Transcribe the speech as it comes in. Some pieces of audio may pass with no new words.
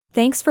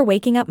Thanks for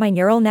waking up my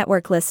neural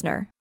network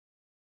listener.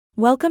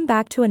 Welcome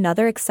back to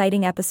another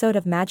exciting episode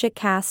of Magic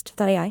Cast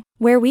AI,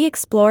 where we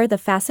explore the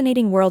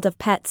fascinating world of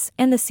pets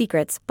and the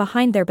secrets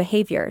behind their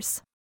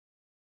behaviors.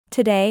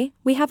 Today,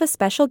 we have a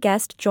special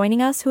guest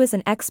joining us who is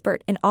an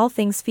expert in all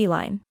things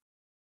feline.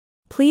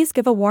 Please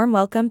give a warm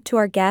welcome to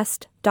our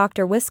guest,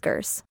 Dr.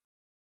 Whiskers.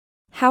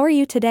 How are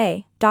you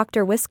today,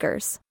 Dr.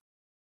 Whiskers?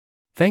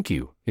 Thank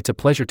you, it's a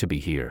pleasure to be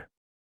here.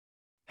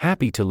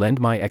 Happy to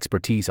lend my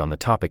expertise on the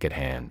topic at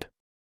hand.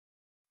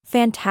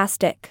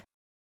 Fantastic.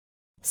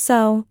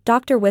 So,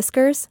 Dr.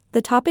 Whiskers,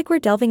 the topic we're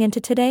delving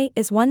into today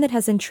is one that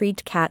has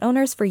intrigued cat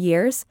owners for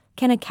years.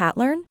 Can a cat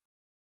learn?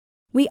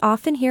 We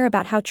often hear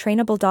about how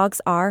trainable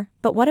dogs are,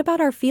 but what about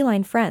our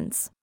feline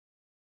friends?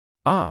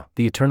 The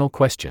eternal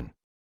question.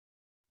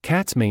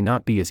 Cats may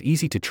not be as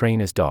easy to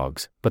train as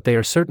dogs, but they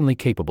are certainly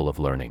capable of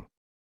learning.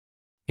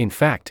 In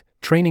fact,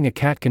 training a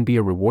cat can be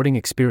a rewarding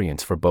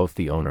experience for both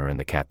the owner and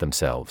the cat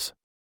themselves.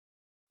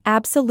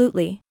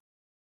 Absolutely.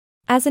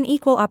 As an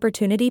equal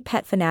opportunity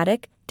pet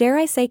fanatic, dare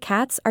I say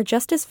cats are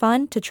just as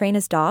fun to train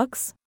as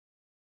dogs?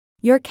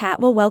 Your cat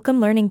will welcome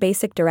learning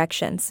basic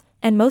directions,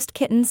 and most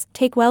kittens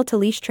take well to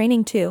leash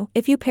training too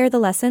if you pair the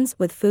lessons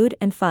with food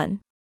and fun.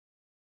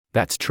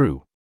 That's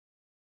true.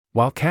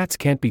 While cats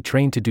can't be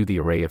trained to do the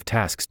array of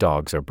tasks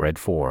dogs are bred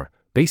for,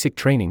 basic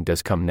training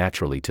does come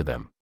naturally to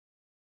them.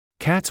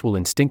 Cats will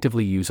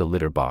instinctively use a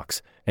litter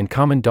box, and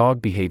common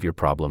dog behavior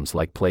problems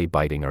like play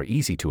biting are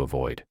easy to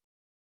avoid.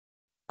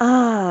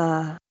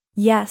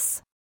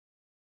 Yes.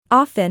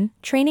 Often,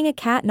 training a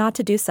cat not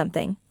to do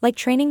something, like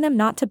training them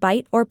not to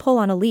bite or pull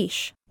on a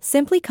leash,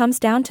 simply comes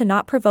down to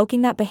not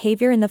provoking that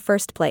behavior in the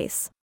first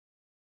place.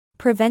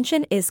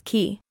 Prevention is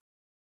key.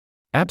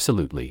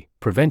 Absolutely,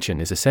 prevention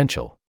is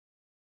essential.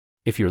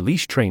 If you're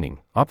leash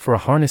training, opt for a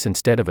harness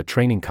instead of a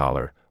training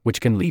collar,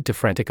 which can lead to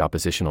frantic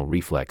oppositional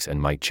reflex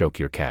and might choke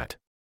your cat.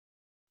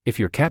 If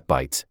your cat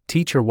bites,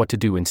 teach her what to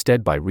do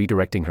instead by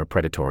redirecting her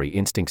predatory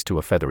instincts to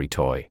a feathery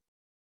toy.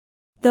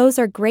 Those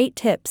are great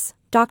tips,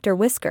 Dr.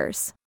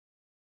 Whiskers.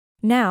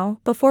 Now,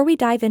 before we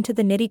dive into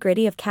the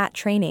nitty-gritty of cat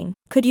training,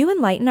 could you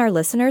enlighten our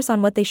listeners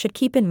on what they should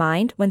keep in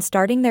mind when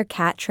starting their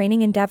cat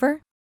training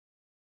endeavor?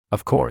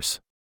 Of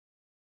course.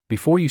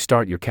 Before you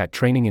start your cat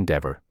training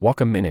endeavor, walk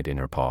a minute in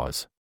her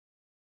paws.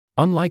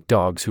 Unlike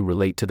dogs who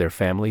relate to their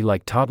family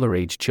like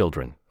toddler-aged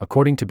children,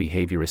 according to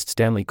behaviorist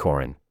Stanley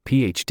Coren,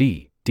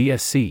 Ph.D.,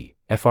 DSc,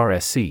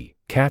 FRSC,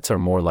 cats are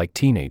more like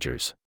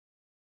teenagers.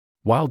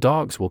 While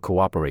dogs will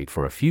cooperate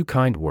for a few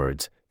kind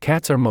words,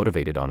 cats are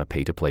motivated on a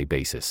pay-to-play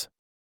basis.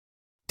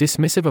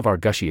 Dismissive of our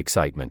gushy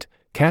excitement,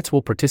 cats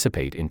will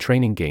participate in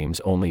training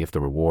games only if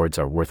the rewards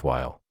are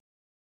worthwhile.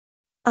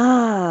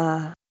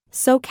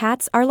 So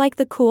cats are like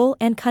the cool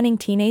and cunning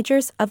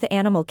teenagers of the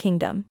animal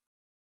kingdom.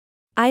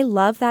 I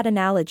love that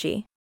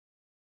analogy.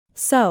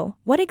 So,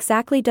 what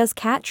exactly does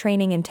cat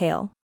training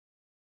entail?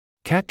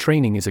 Cat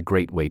training is a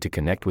great way to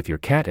connect with your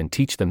cat and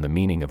teach them the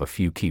meaning of a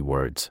few key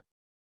words.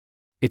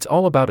 It's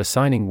all about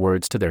assigning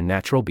words to their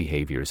natural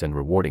behaviors and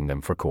rewarding them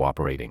for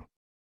cooperating.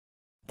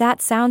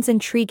 That sounds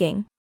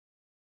intriguing.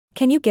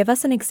 Can you give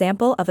us an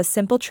example of a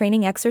simple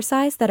training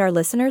exercise that our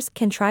listeners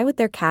can try with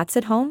their cats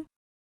at home?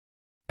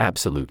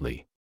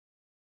 Absolutely.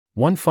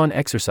 One fun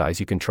exercise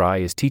you can try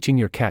is teaching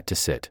your cat to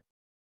sit.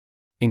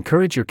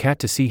 Encourage your cat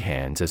to see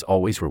hands as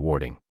always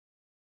rewarding.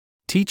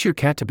 Teach your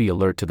cat to be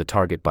alert to the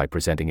target by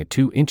presenting it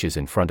 2 inches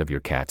in front of your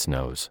cat's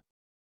nose.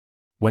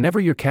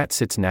 Whenever your cat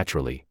sits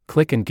naturally,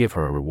 click and give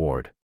her a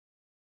reward.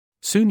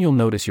 Soon you'll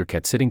notice your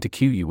cat sitting to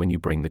cue you when you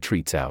bring the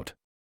treats out.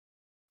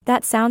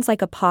 That sounds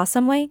like a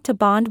awesome way to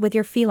bond with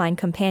your feline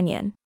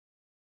companion.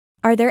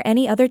 Are there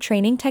any other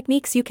training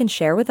techniques you can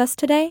share with us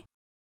today?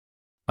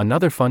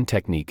 Another fun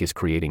technique is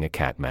creating a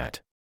cat mat.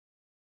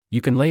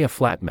 You can lay a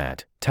flat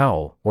mat,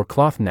 towel, or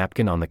cloth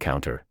napkin on the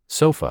counter,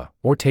 sofa,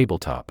 or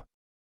tabletop.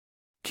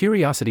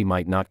 Curiosity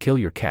might not kill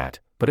your cat,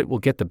 but it will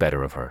get the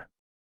better of her.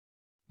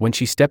 When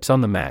she steps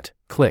on the mat,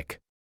 click.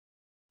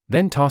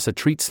 Then toss a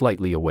treat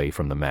slightly away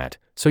from the mat,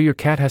 so your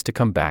cat has to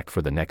come back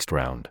for the next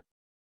round.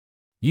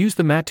 Use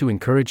the mat to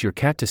encourage your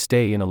cat to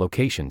stay in a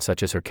location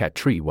such as her cat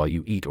tree while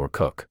you eat or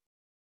cook.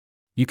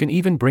 You can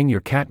even bring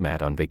your cat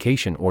mat on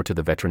vacation or to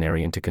the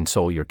veterinarian to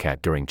console your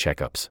cat during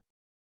checkups.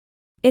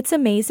 It's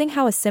amazing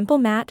how a simple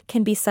mat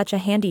can be such a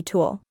handy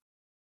tool.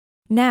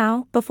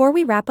 Now, before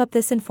we wrap up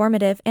this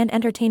informative and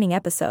entertaining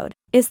episode,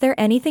 is there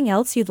anything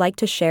else you'd like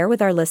to share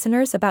with our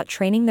listeners about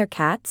training their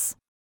cats?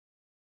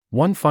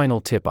 One final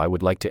tip I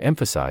would like to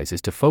emphasize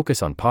is to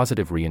focus on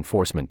positive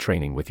reinforcement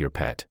training with your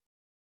pet.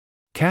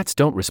 Cats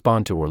don't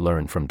respond to or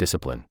learn from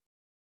discipline.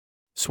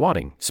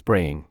 Swatting,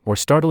 spraying, or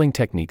startling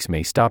techniques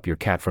may stop your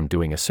cat from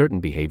doing a certain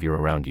behavior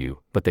around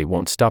you, but they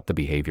won't stop the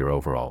behavior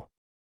overall.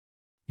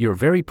 Your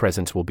very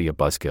presence will be a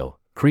buzzkill,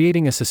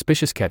 creating a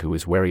suspicious cat who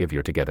is wary of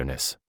your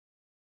togetherness.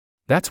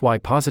 That's why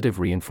positive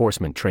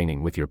reinforcement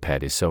training with your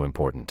pet is so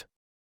important.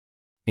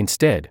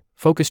 Instead,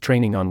 focus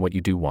training on what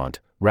you do want,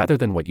 rather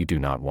than what you do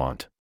not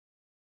want.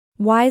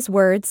 Wise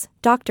words,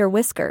 Dr.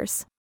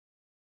 Whiskers.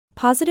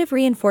 Positive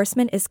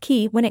reinforcement is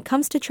key when it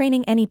comes to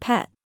training any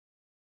pet.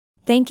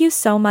 Thank you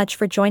so much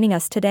for joining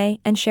us today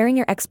and sharing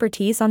your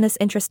expertise on this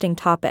interesting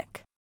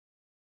topic.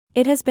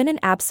 It has been an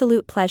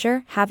absolute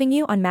pleasure having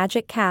you on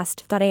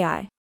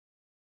MagicCast.ai.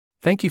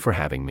 Thank you for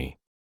having me.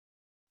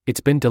 It's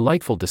been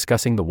delightful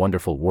discussing the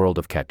wonderful world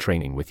of cat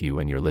training with you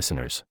and your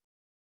listeners.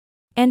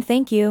 And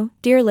thank you,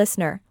 dear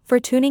listener, for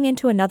tuning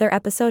into another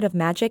episode of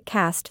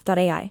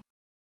MagicCast.ai.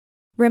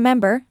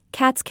 Remember,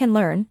 cats can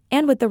learn,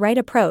 and with the right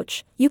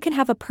approach, you can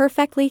have a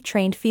perfectly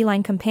trained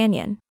feline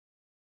companion.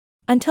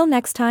 Until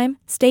next time,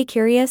 stay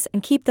curious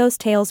and keep those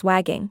tails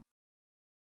wagging.